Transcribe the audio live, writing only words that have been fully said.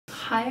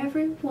Hi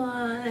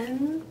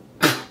everyone.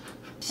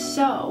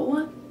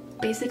 So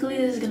basically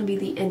this is gonna be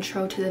the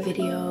intro to the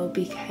video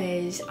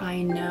because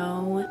I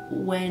know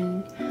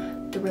when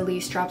the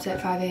release drops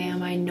at 5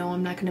 a.m. I know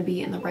I'm not gonna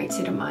be in the right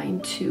state of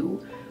mind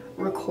to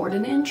record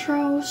an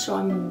intro, so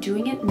I'm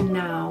doing it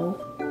now.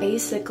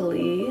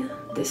 Basically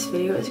this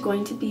video is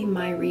going to be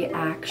my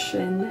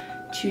reaction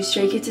to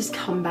Stray Kids'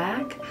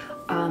 comeback.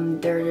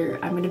 I'm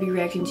going to be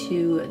reacting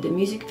to the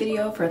music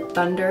video for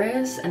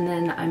Thunderous, and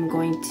then I'm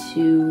going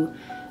to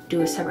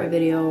do a separate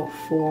video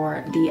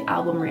for the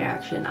album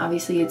reaction.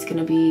 Obviously it's going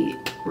to be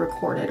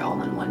recorded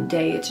all in one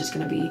day, it's just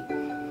going to be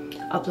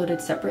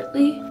uploaded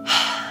separately.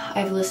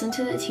 I've listened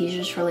to the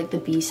teasers for like the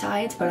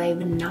B-sides, but I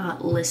have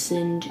not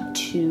listened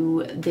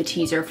to the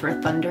teaser for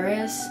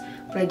Thunderous.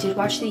 But I did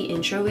watch the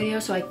intro video,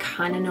 so I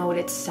kind of know what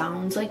it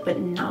sounds like, but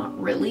not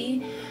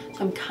really.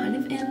 So I'm kind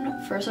of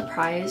in for a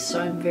surprise, so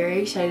I'm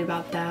very excited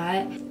about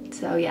that.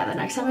 So yeah, the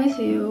next time I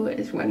see you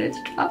is when it's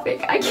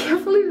dropping. I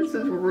can't believe this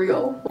is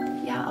real.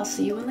 Yeah, I'll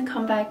see you when the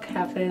comeback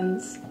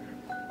happens.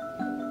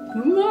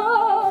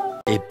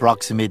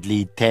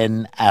 Approximately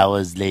 10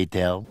 hours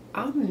later.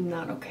 I'm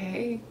not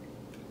okay.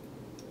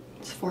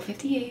 It's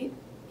 4:58.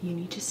 You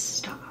need to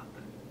stop.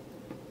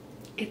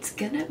 It's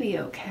gonna be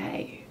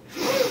okay.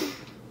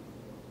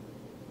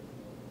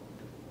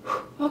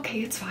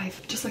 Okay, it's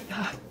 5, just like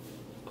that.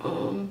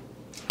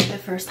 The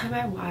first time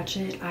I watch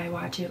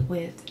it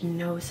with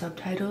no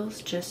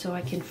subtitles, just so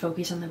I can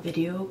focus on the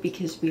video,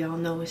 because we all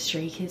know with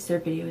Stray Kids,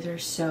 their videos are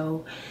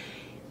so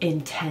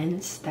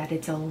intense that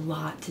it's a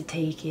lot to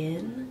take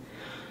in.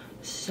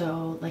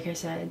 So like I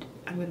said,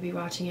 I'm gonna be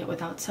watching it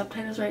without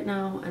subtitles right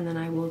now, and then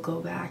I will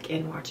go back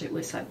and watch it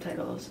with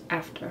subtitles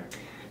after.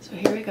 So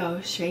here we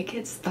go, Stray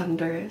Kids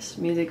Thunderous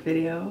music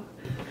video.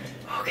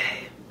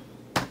 Okay.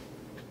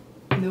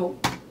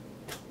 Nope.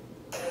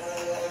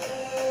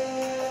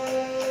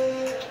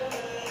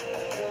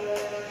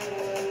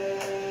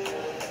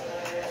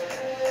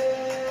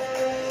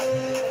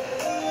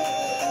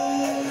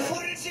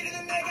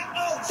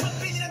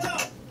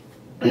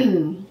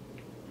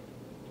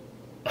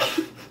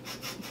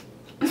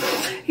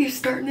 He's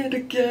starting it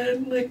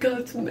again like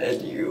God's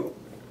menu.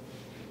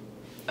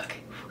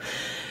 Okay.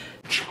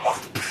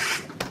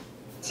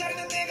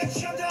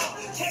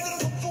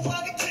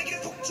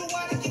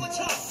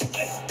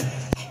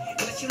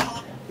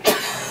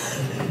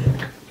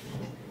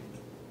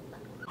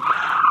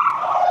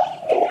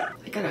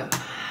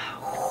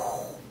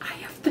 I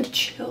have the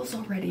chills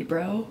already,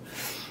 bro.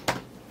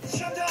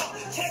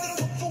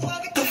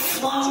 The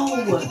flow.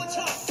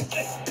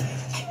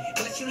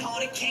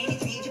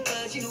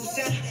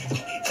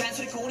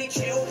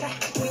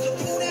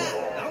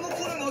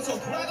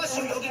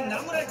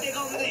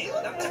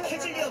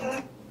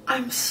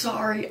 I'm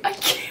sorry, I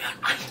can't.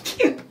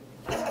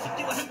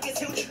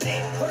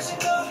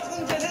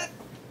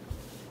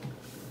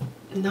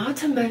 Not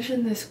to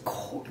mention this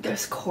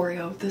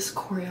choreo.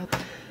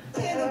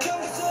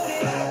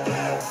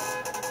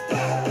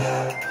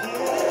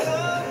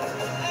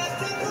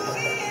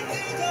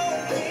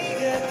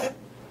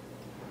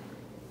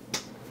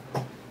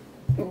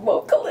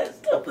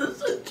 Vocalist of the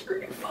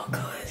century,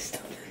 vocalist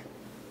of it.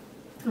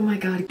 Oh my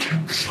god.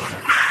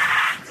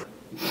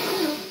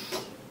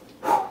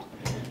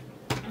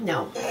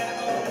 No.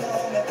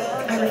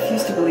 I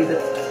refuse to believe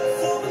it.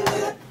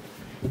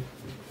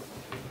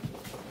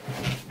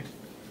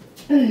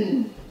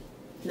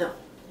 No.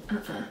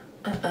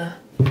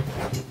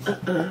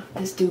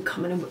 This dude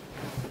coming in.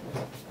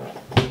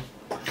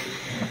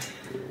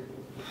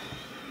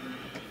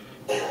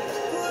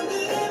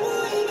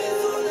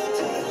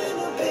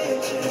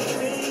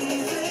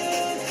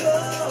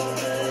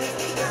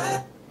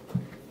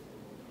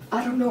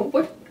 I don't know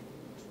what.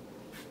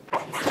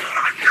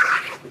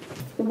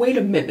 Wait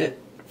a minute.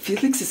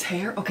 Felix's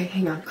hair? Okay,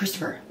 hang on.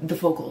 Christopher, the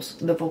vocals,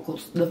 the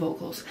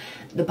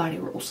body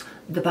rolls,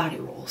 the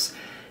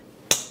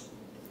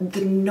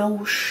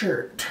no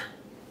shirt.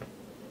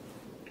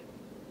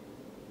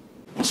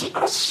 Was it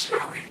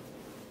necessary?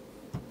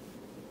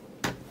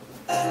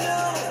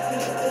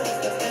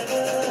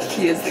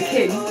 He is the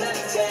king.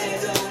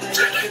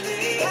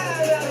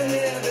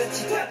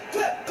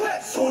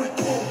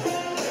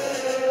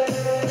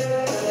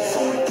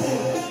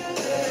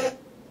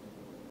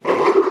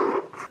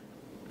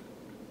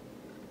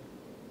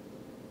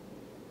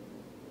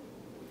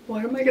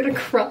 Why am I gonna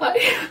cry?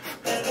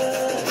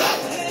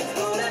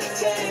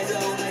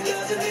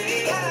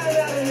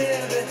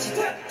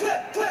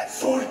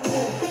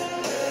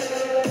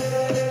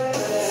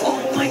 Oh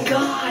my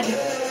god!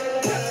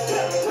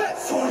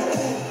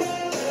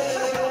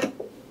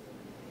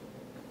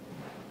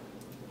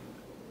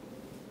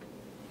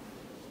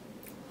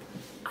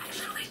 I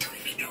literally don't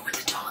even know what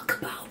to talk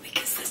about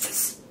because this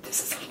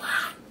is a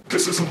lot.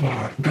 This is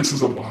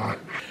a lot.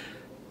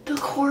 The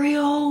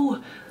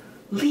choreo,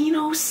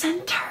 Lino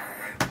Center.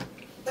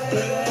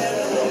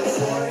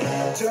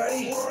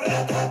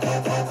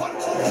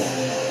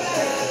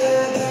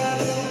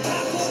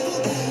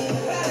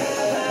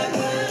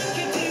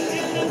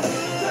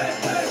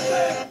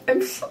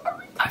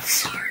 I'm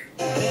sorry.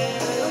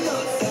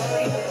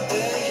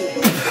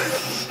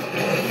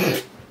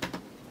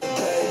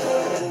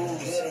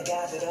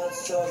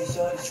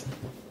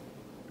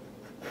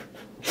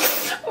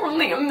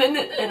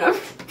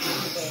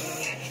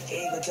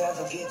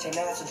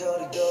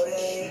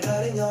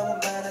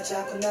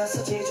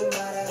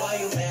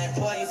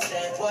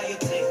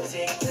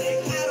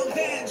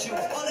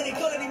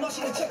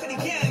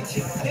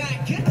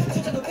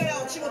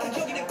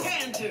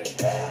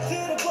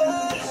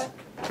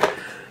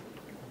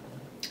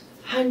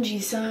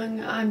 Hanji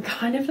sung, I'm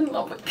kind of in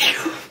love with you.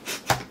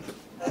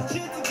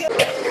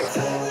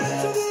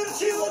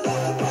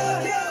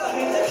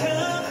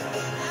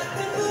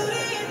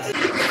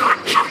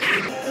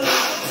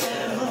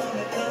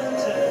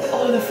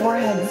 Oh, the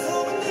forehead.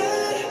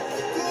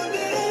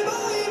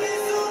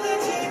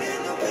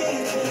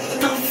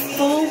 The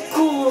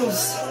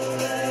vocals.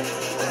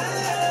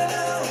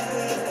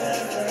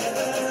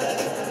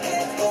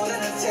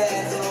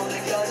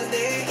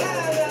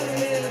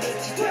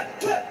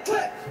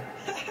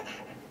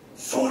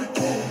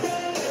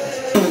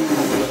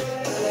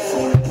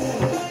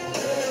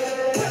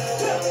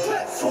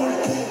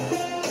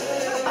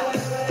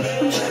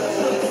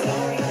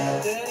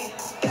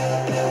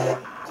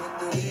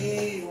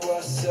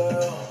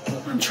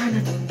 I'm trying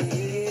to...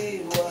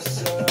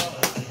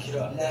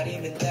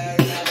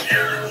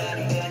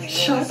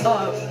 Shut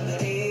up.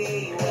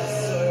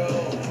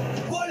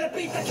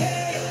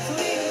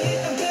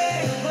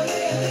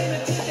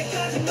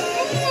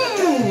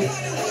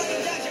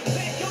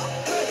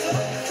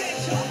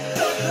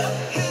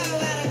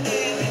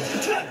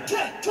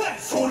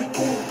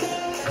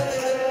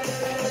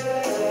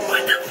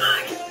 What the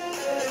fuck?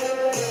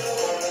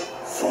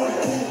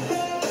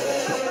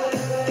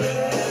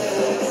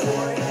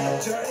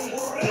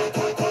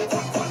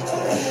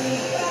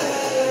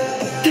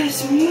 This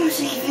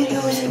music video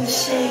is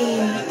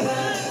insane.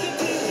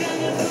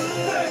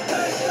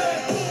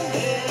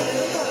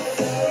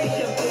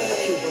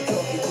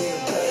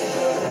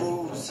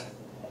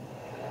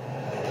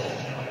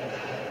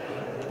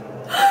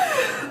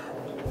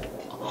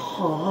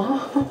 Huh?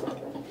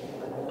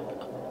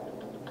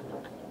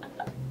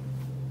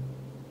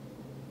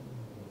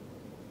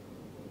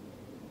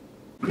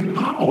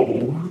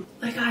 No.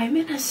 Like, I'm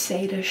in a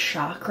state of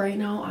shock right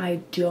now.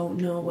 I don't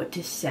know what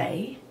to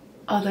say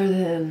other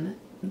than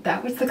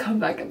that was the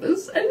comeback of the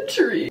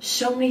century.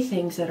 So many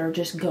things that are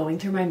just going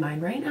through my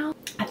mind right now.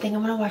 I think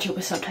I'm gonna watch it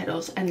with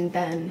subtitles and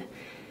then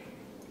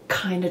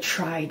kind of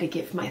try to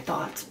give my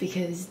thoughts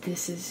because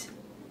this is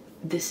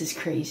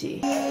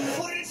crazy.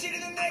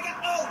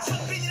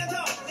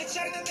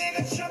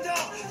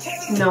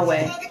 No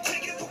way.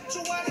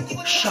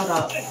 Shut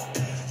up.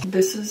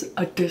 This is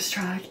a diss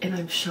track and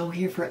I'm so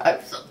here for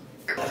it.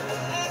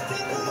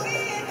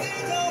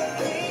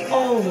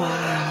 Oh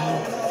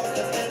wow.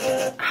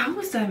 How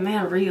is that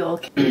man real?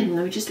 Let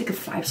me just take a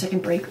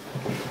 5-second break.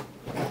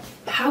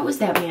 How is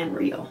that man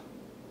real?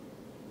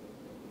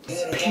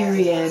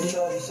 Period.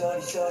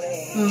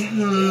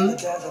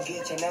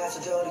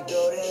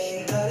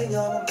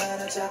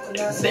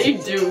 They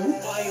do.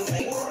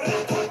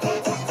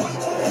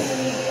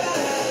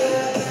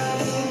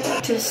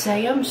 To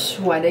say I'm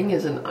sweating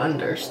is an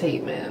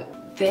understatement.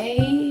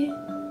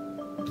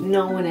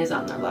 No one is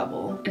on their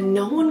level.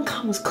 No one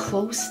comes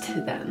close to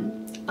them.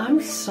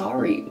 I'm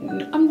sorry.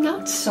 I'm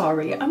not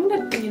sorry. You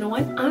know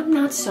what? I'm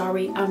not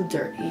sorry. I'm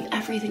dirty.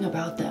 Everything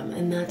about them.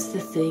 And that's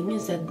the thing,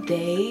 is that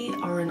they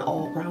are an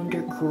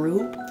all-rounder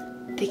group.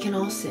 They can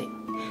all sing.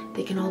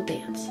 They can all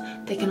dance.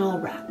 They can all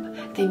rap.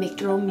 They make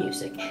their own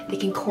music. They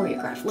can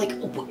choreograph. Like,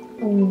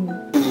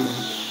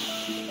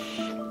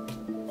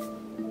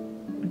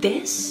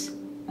 this?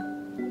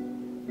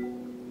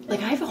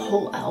 Like, I have a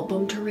whole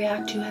album to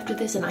react to after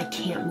this and I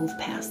can't move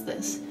past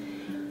this.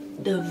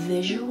 The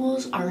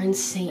visuals are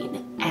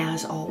insane,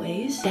 as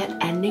always.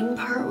 That ending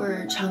part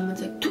where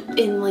Changmin's like,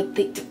 in like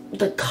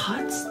the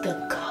cuts, the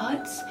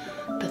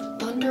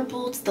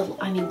thunderbolts, the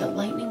lightning,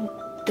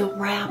 the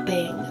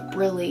rapping,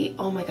 really,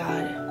 oh my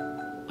god.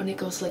 When it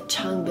goes like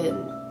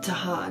Changbin to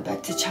Han,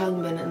 back to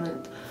Changbin, and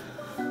then,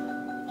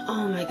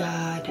 oh my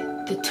god,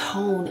 the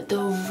tone,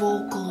 the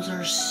vocals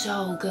are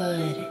so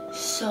good,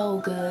 so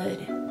good.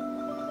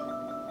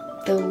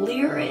 The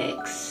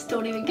lyrics,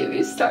 don't even get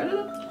me started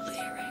on the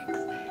lyrics.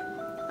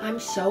 I'm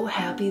so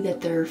happy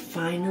that they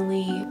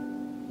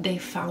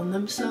found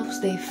themselves,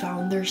 they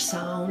found their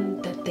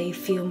sound that they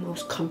feel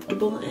most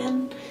comfortable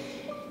in.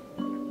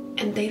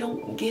 And they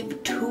don't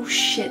give two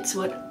shits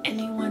what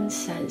anyone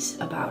says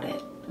about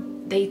it.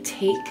 They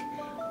take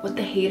what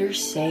the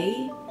haters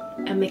say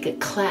and make it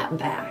clap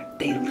back.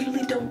 They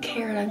literally don't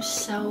care, and I'm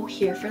so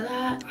here for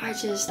that.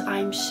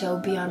 I'm so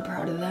beyond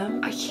proud of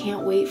them. I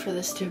can't wait for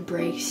this to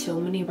break so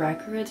many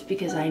records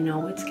because I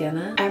know it's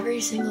gonna.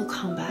 Every single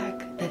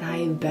comeback that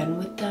I've been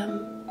with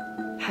them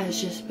has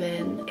just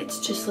been, it's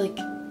just like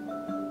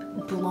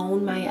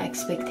blown my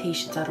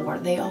expectations out of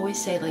water. They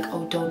always say like,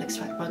 oh, don't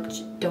expect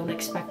much, don't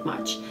expect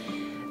much.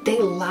 They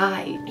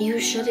lie. You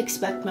should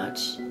expect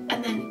much.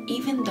 And then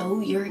even though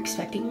you're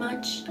expecting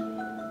much,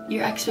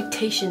 your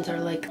expectations are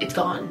like, it's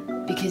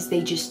gone, because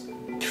they just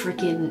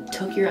freaking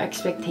took your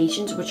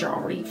expectations, which are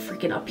already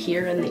freaking up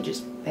here, and they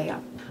just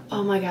bam.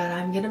 Oh my god,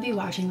 I'm gonna be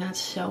watching that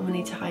so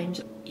many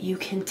times. You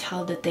can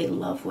tell that they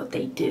love what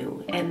they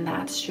do, and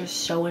that's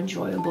just so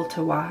enjoyable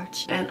to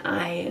watch. And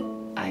I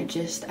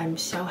I'm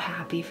so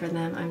happy for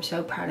them. I'm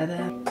so proud of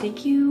them.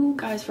 Thank you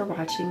guys for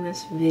watching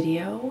this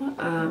video.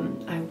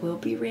 I will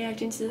be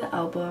reacting to the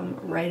album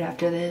right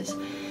after this,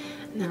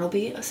 and that'll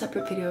be a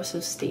separate video, so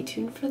stay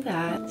tuned for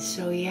that.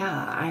 So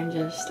yeah,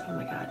 oh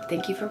my god,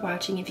 thank you for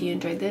watching. If you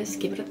enjoyed this,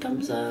 give it a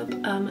thumbs up,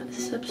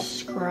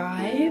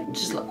 subscribe.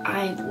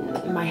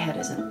 My head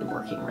isn't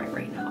working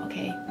right now,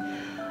 okay?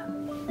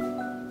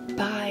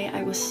 Bye.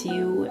 I will see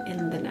you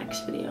in the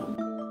next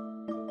video.